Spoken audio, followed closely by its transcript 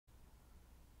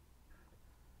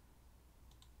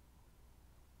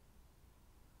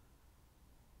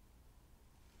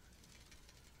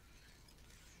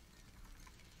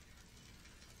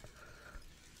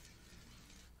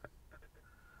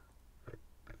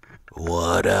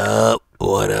What up?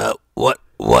 What up?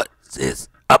 What is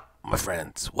up, my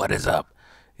friends? What is up?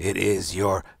 It is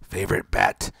your favorite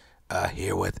bat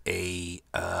here with a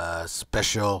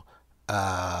special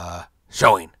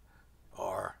showing,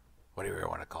 or whatever you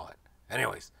want to call it.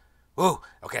 Anyways, woo.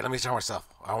 Okay, let me show myself.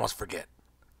 I almost forget.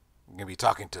 I'm gonna be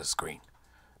talking to a screen.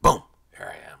 Boom.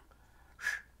 Here I am.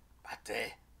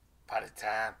 Party, party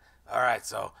time. All right.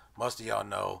 So most of y'all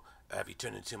know if you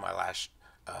tuned into my last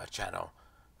channel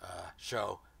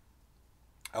show,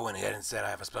 I went ahead and said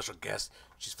I have a special guest.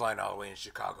 She's flying all the way in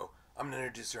Chicago. I'm going to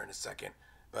introduce her in a second.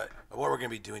 But what we're going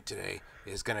to be doing today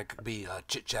is going to be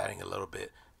chit-chatting a little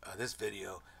bit. This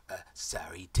video,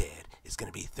 Sorry Ted, is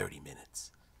going to be 30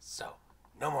 minutes. So,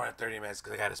 no more than 30 minutes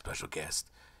because I got a special guest.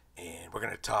 And we're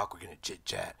going to talk, we're going to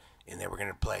chit-chat, and then we're going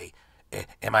to play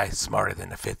Am I Smarter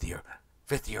Than a Fifth year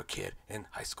kid in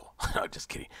high school? No, just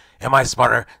kidding. Am I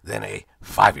smarter than a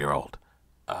 5-year-old?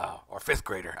 Or fifth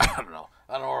grader? I don't know.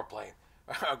 I don't know what we're playing.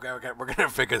 Okay, we're gonna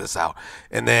figure this out,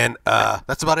 and then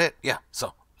that's about it. Yeah.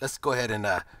 So let's go ahead and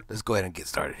get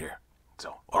started here.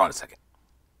 So hold on a second.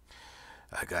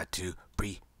 I got to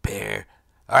prepare.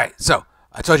 All right. So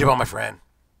I told you about my friend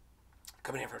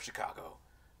coming in from Chicago.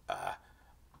 I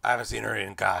haven't seen her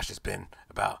in it's been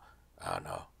about I don't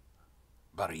know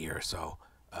about a year or so.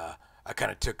 I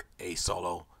kind of took a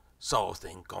solo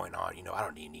thing going on. You know, I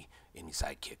don't need any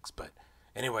sidekicks, but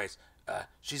anyways,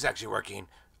 she's actually working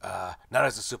not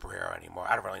as a superhero anymore.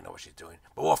 I don't really know what she's doing,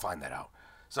 but we'll find that out.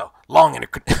 So long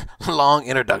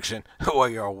introduction. Well,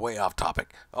 you're way off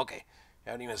topic. Okay,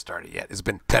 haven't even started yet. It's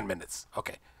been 10 minutes.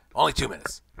 Okay, only 2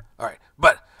 minutes. All right,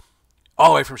 but all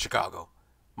the way from Chicago,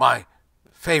 my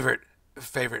favorite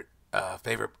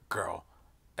girl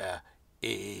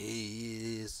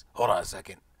is. Hold on a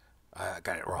second. I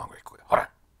got it wrong right quick. Hold on.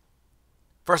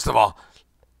 First of all,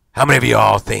 how many of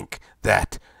y'all think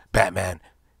that Batman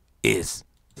is?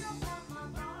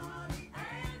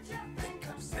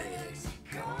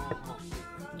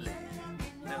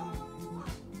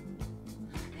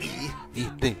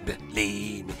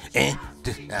 Believe me and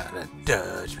just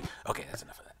judge me. Okay, that's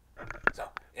enough of that. So,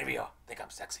 any of y'all think I'm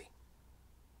sexy?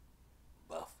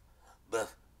 Buff,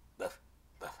 buff, buff,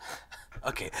 buff.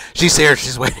 Okay, she's here.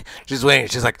 She's waiting. She's waiting.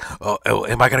 She's like, oh,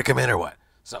 am I gonna come in or what?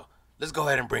 So let's go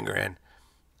ahead and bring her in.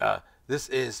 This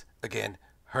is again.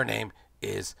 Her name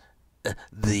is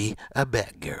the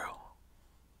Batgirl.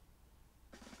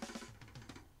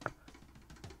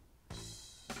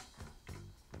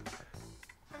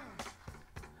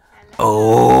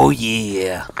 Oh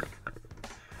yeah.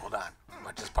 Hold on.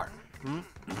 Watch this part. We're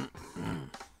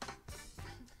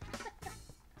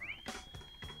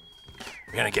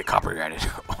gonna get copyrighted.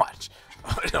 Watch.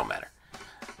 It don't matter.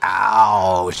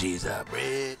 Ow, she's a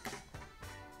brick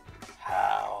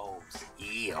house.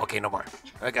 Yeah. Okay, no more.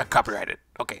 I got copyrighted.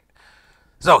 Okay.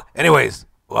 So, anyways,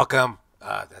 welcome.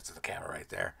 That's the camera right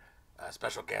there.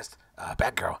 Special guest,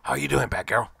 Batgirl. How are you doing,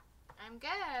 Batgirl? I'm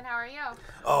good. How are you?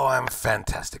 Oh, I'm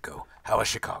fantastico. How is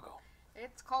Chicago?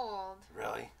 It's cold.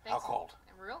 Really? How cold?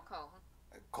 Real cold.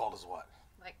 Cold as what?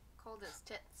 Like cold as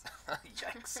tits.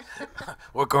 Yikes.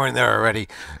 We're going there already.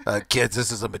 Kids,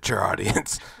 this is a mature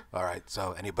audience. All right,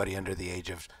 so anybody under the age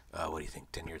of, what do you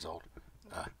think, 10 years old?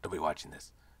 Don't be watching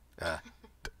this.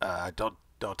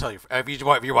 Don't tell your,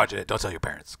 if you're watching it, don't tell your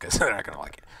parents, because they're not going to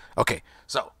like it. Okay,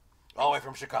 so, all the way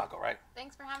from Chicago, right?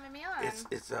 Thanks for having me on.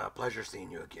 It's a pleasure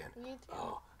seeing you again. You too.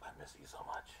 Oh, I miss you so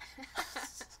much.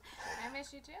 I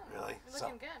miss you too. Really? You're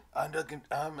looking good.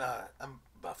 I'm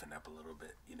buffing up a little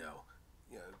bit,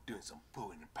 doing some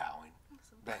pooing and powing,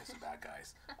 banging some bad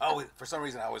guys. Oh, for some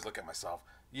reason I always look at myself.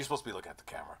 You're supposed to be looking at the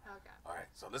camera. Okay. All right,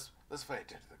 so let's pay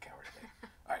attention to the camera today.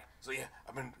 All right, so yeah,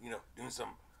 I've been doing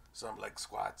some leg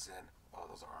squats and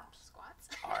those are arms. Squats?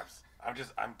 Arms. I'm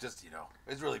just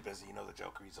it's really busy. The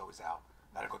Joker, he's always out.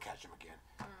 I gotta go catch him again.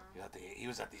 He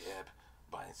was at the Ib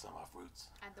buying some fruits.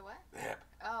 At the what? The Ib.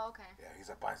 Oh, okay. Yeah,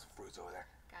 he's buying some fruits over there.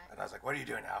 Got it. And I was like, what are you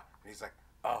doing now? And he's like,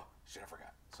 oh, shit, I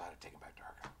forgot. So I had to take him back to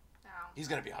Arkham. Oh. He's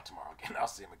going to be out tomorrow again. I'll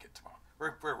see him again tomorrow.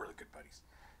 We're really good buddies.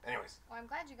 Anyways. Well, I'm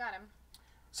glad you got him.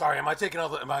 Sorry, am I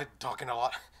talking a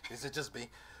lot? Is it just me?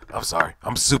 I'm sorry.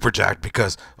 I'm super jacked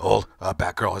because old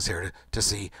Batgirl is here to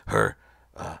see her,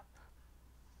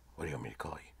 what do you want me to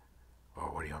call you?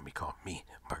 Or what do you want me to call me?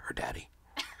 Her daddy?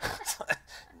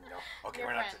 No. Okay, Your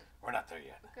friend. we're not there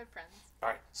yet. Good friends. All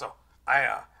right, so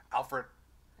Alfred,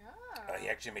 Oh. he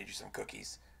actually made you some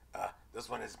cookies. This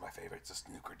one is my favorite. It's a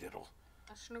snickerdoodle.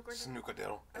 A snooker.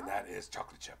 Snickerdoodle, and that is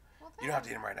chocolate chip. Well, You don't have to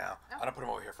eat them right now. Oh. I'm gonna put them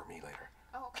over here for me later.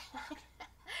 Oh, okay.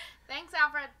 Thanks,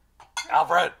 Alfred.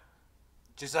 Alfred,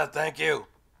 she said thank you.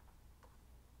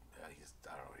 I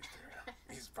don't know what he's doing now.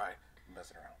 He's probably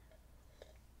messing around.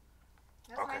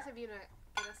 That's Okay. nice of you to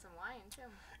get us some wine too.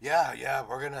 Yeah,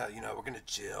 we're gonna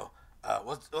chill.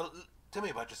 Tell me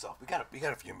about yourself. We got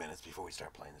a few minutes before we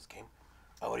start playing this game.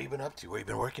 What have you been up to? What have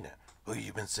you been working at? Who have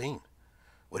you been seeing?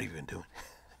 What have you been doing?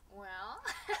 Well,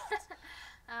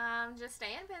 just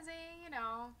staying busy,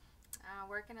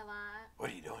 working a lot. What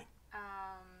are you doing?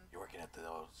 Um, You're working at the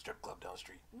strip club down the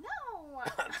street. no,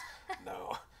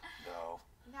 No.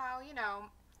 no,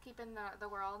 keeping the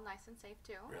world nice and safe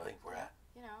too. Really? Where at?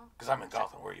 You know, Because I'm in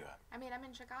Gotham. Where are you at? I mean, I'm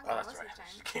in Chicago Oh, that's most right. of the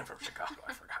time. She came from Chicago.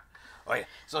 I forgot. Oh, yeah.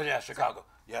 So, yeah, Chicago.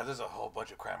 Yeah, there's a whole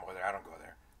bunch of crime over there. I don't go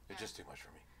there. It's Yeah. just too much for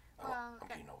me. Well, I'm okay.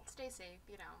 getting old. Stay safe,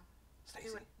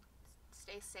 Stacy.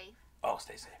 Stay safe. Oh,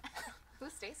 stay safe.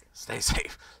 Who's Stacy? Stay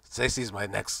safe. Stacy's my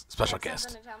next special You have guest.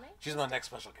 something to tell me? She's my next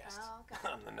special guest Oh,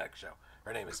 okay. on the next show.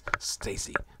 Her name is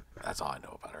Stacy. That's all I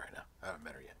know about her right now. I haven't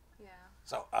met her yet. Yeah.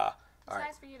 So, It's all right.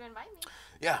 nice for you to invite me.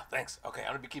 Yeah, thanks. Okay, I'm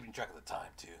gonna be keeping track of the time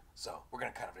too. So we're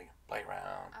gonna kind of play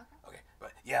around. Okay.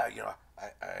 But yeah,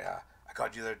 I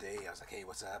called you the other day. I was like, hey,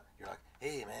 what's up? You're like,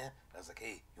 hey, man. I was like,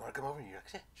 hey, you wanna come over? And you're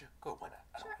like, yeah, sure, go. Why not?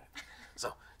 I don't mind.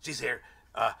 So she's here.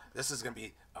 This is gonna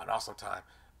be an awesome time.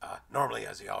 Normally,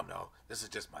 as you all know, this is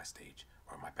just my stage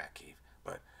or my back cave.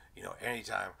 But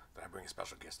anytime that I bring a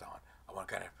special guest on, I want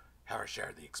to kind of have her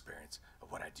share the experience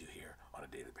of what I do here on a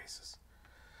daily basis.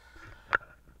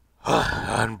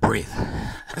 And breathe.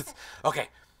 Okay,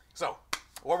 so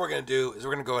what we're gonna do is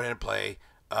we're gonna go ahead and play.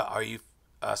 Are you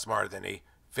smarter than a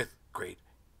fifth grade?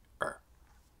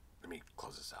 Let me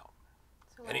close this out.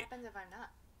 So what Any- happens if I'm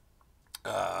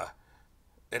not?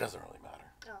 It doesn't really matter.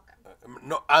 Oh, okay.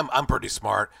 No, I'm pretty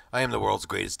smart. I am the world's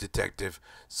greatest detective.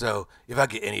 So if I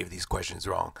get any of these questions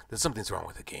wrong, then something's wrong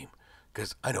with the game.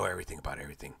 Because I know everything about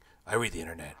everything. I read the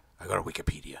internet. I go to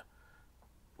Wikipedia.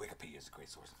 Wikipedia is a great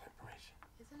source of information.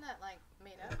 Isn't that like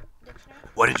made up dictionary?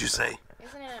 What did you say?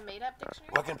 Isn't it a made up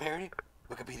dictionary? What parody?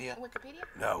 Wikipedia? Wikipedia?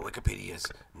 No, Wikipedia is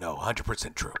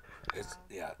 100% true. It's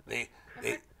they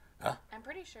huh? I'm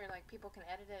pretty sure like people can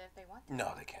edit it if they want to.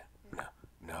 No, they can't.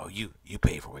 No, you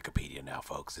pay for Wikipedia now,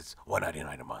 folks. It's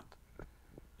 $1.99 a month.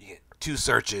 You get 2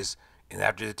 searches, and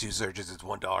after the 2 searches, it's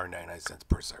 $1.99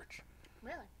 per search.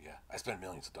 Really? Yeah, I spend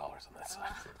millions of dollars on that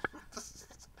site. It's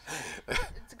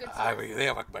a good I source. mean, they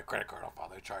have my credit card on file.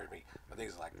 They charge me, I think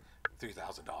it's like $3,000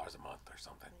 a month or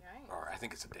something. Right. Or I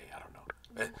think it's a day. I don't know.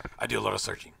 I do a lot of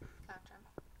searching. Gotcha.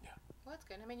 Yeah. Well, that's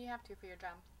good. I mean, you have to for your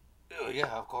job. Yeah,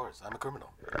 of course. I'm a criminal.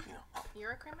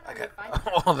 You're a criminal? I You got.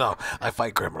 find Oh no, I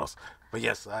fight criminals. But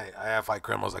yes, I fight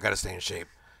criminals. I got to stay in shape.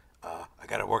 I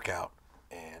got to work out,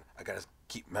 and I got to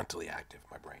keep mentally active.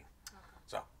 My brain.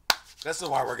 So this is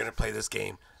why we're gonna play this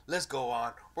game. Let's go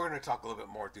on. We're gonna talk a little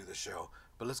bit more through the show,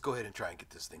 but let's go ahead and try and get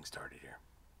this thing started here.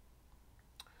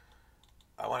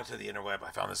 I went to the interweb.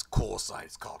 I found this cool site.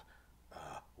 It's called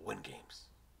Win Games,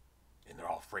 and they're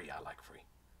all free. I like free.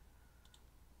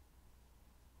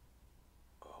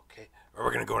 Okay,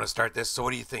 we're gonna go and start this. So,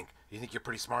 what do you think? You think you're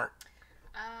pretty smart?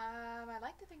 I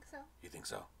like to think so. You think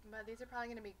so? But these are probably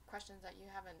going to be questions that you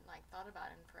haven't like thought about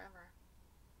in forever.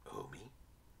 Who, me?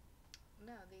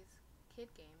 No, these kid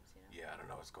games, Yeah, I don't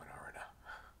know what's going on right now.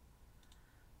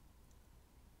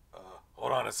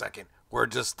 Hold on a second. We're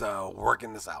just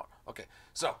working this out. Okay,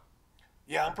 so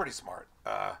yeah, I'm pretty smart.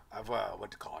 I've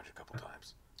went to college a couple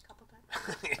times. Couple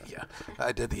times. Yeah,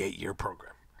 I did the 8-year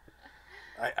program.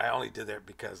 I only did that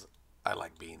because I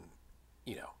like being,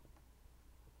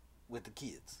 with the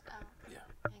kids. Oh, Yeah.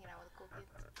 hanging out with the cool kids.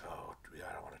 Oh, yeah,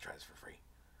 I don't want to try this for free.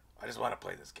 I just want to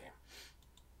play this game.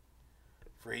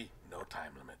 Free, no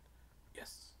time limit.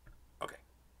 Yes. Okay.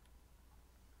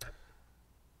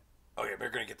 Okay, we're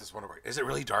going to get this one over. Is it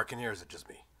really dark in here or is it just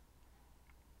me?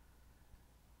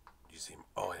 You see?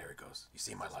 Oh, there it goes. You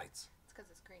see my lights? It's because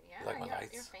it's green. Yeah, You like my you're,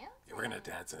 lights? you're fancy. Yeah, we're going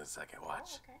to dance in a second.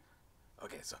 Watch. Oh, okay.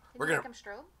 Okay, so Can we're you going make to...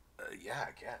 them strobe? Yeah,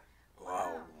 I can.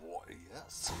 Wow. Wow.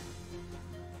 Yes.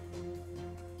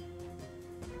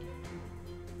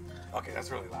 Okay,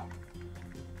 that's really loud.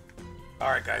 All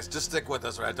right, guys, just stick with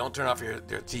us, right? Don't turn off your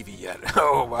TV yet.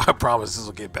 Oh, I promise this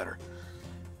will get better.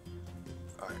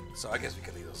 All right, so I guess we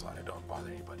can leave those on. It don't bother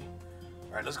anybody.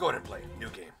 All right, let's go ahead and play. New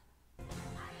game.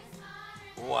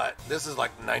 What? This is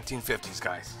like 1950s,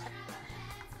 guys.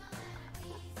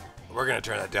 We're going to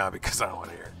turn that down because I don't want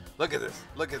to hear it. Look at this.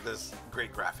 Look at this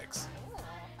great graphics. Ooh,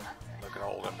 fancy. Look at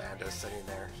old Amanda sitting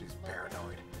there. She's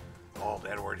paranoid. Old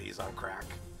Edward, he's on crack.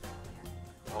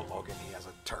 Old Logan, he has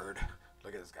a turd.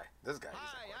 Look at this guy. This guy.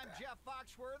 Hi, I'm Jeff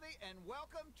Foxworthy, and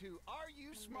welcome to Are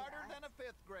You Smarter Than a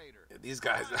Fifth Grader? These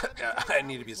guys, I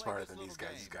need to be smarter than these guys.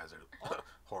 These guys are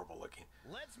horrible looking.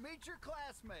 Let's meet your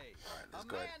classmates. All right, let's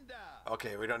go ahead. Amanda,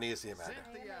 Okay, we don't need to see Amanda.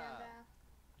 Cynthia, Amanda.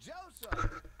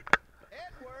 Joseph,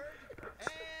 Edward,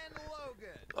 and Logan.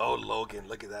 Oh, Logan,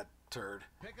 look at that turd.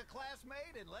 Pick a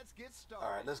classmate and let's get started.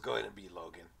 All right, let's go ahead and be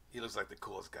Logan. He looks like the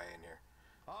coolest guy in here.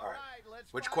 All right,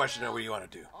 let's Which find question out. do you want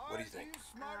to do? What do you think? Are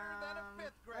you smarter than a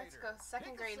fifth grader? Let's go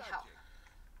second Pick a grade health.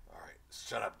 subject. All right,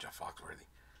 shut up, Jeff Foxworthy.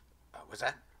 What's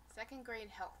that? Second grade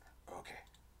health. Okay.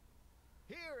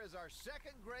 Here is our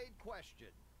second grade question.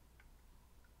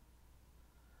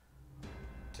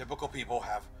 Typical people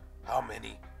have how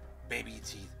many baby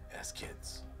teeth as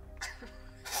kids?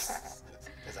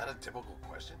 Is that a typical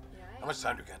question? Yeah. How much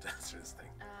time do we got to answer this thing?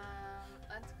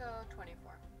 Let's go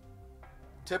 24.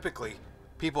 Typically,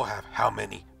 people have how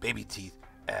many baby teeth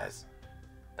as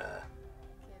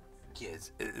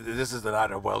Kids. kids? This is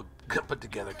not a well put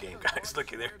together game, guys.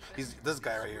 Look at there. This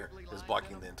guy right here is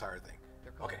blocking the entire thing.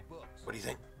 They're called Okay. books. What do you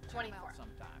think? 24.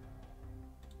 Sometime.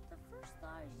 The first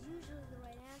thought is usually the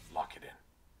right answer. Lock it in.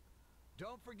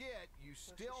 Don't forget, you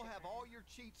still have all your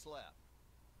cheats left.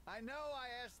 I know I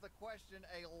asked the question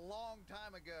a long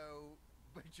time ago,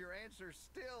 but your answer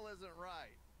still isn't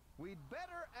right. We'd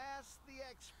better ask the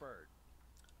expert.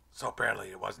 So apparently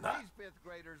it was not. These fifth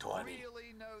graders 20.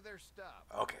 really know their stuff.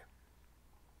 Okay.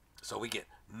 So we get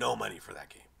no money for that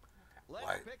game. Let's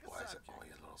pick a Why is it subject. only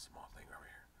a little small thing over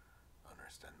here? I don't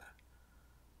understand that.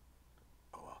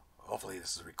 Oh well. Hopefully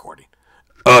this is recording.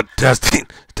 Oh, testing.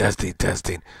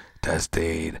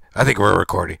 I think we're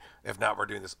recording. If not, we're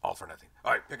doing this all for nothing.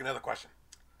 All right, pick another question.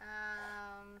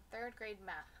 Third grade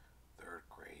math. Third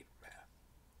grade math.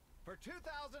 For $2,000.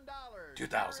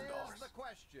 $2,000. Here is the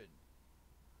question.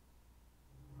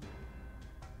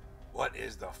 What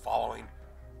is the following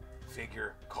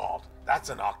figure called? That's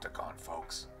an octagon,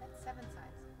 folks. That's 7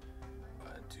 sides.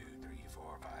 1, 2, 3,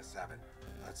 4, 5, 7.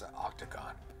 That's an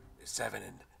octagon. 7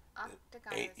 and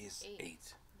Octagon 8 is is 8.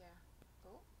 8.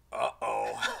 Yeah.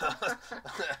 Uh-oh.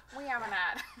 We have an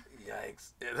ad.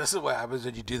 Yikes. Yeah, this is what happens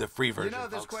when you do the free You version, know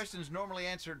this folks. question's normally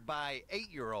answered by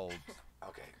 8-year-olds.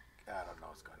 Okay. I don't know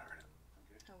what's going on right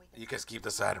now. Oh, we You can skip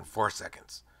this ad in 4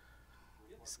 seconds.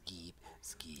 Skip.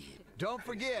 Don't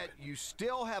forget, you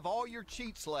still have all your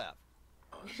cheats left.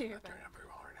 Oh, this is not turning out very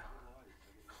well right now.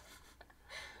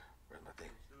 Where's my thing?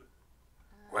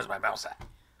 Where's my mouse at?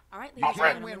 All right, You ladies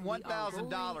can and win gentlemen, we are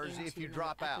 $1,000 rolling if into you another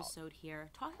drop out. episode here,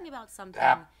 talking about something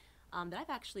Damn. that I've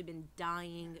actually been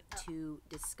dying to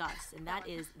discuss, and that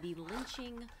is the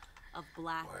lynching of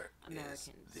Black Where is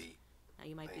Americans. the... Now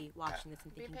you might be watching this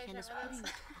and Be thinking, patient Candace, with what are us. you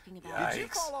talking Yikes. about? Did you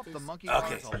fall off the This monkey Okay,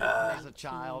 bars a lot as a 19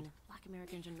 child? Black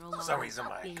Americans are no For longer some reason,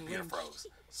 my being computer lynched. froze.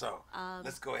 So,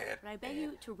 let's go ahead but I beg and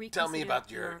you to tell me reconsider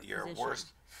about your your position.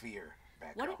 worst fear.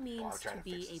 Back What up it means while I'm trying to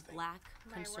fix be this a thing. black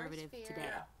My worst conservative fear, today?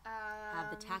 Have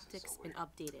the tactics so been weird.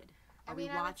 updated? I Are mean,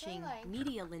 we I would say, watching like-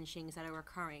 media lynchings that are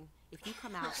occurring? If you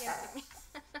come out, Yeah.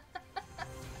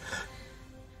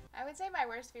 I would say my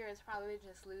worst fear is probably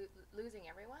just losing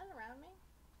everyone around me.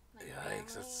 Like Yikes, family,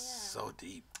 that's yeah. so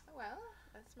deep. Well,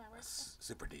 that's my worst fear. That's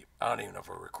super deep. I don't even know if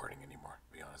we're recording anymore,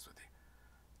 to be honest with you.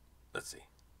 Let's see.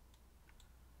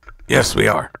 Yes, we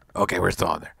are. Okay, we're still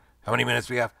on there. How many minutes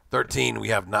we have? 13. We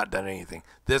have not done anything.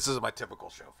 This is my typical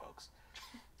show, folks.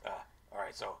 All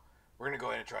right, so we're going to go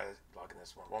ahead and try logging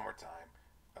this one more time.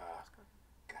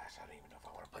 Gosh, I don't even know if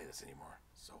I want to play this anymore.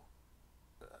 So,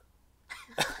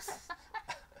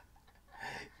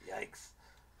 yikes.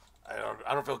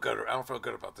 I don't feel good. I don't feel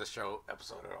good about this show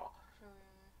episode at all.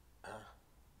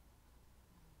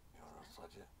 You want to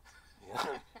switch it? You want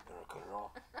to cut it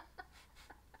off?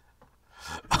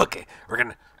 Okay, we're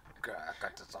gonna. I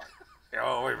got this on.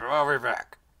 Oh, we're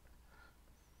back.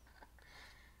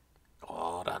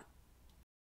 Hold on.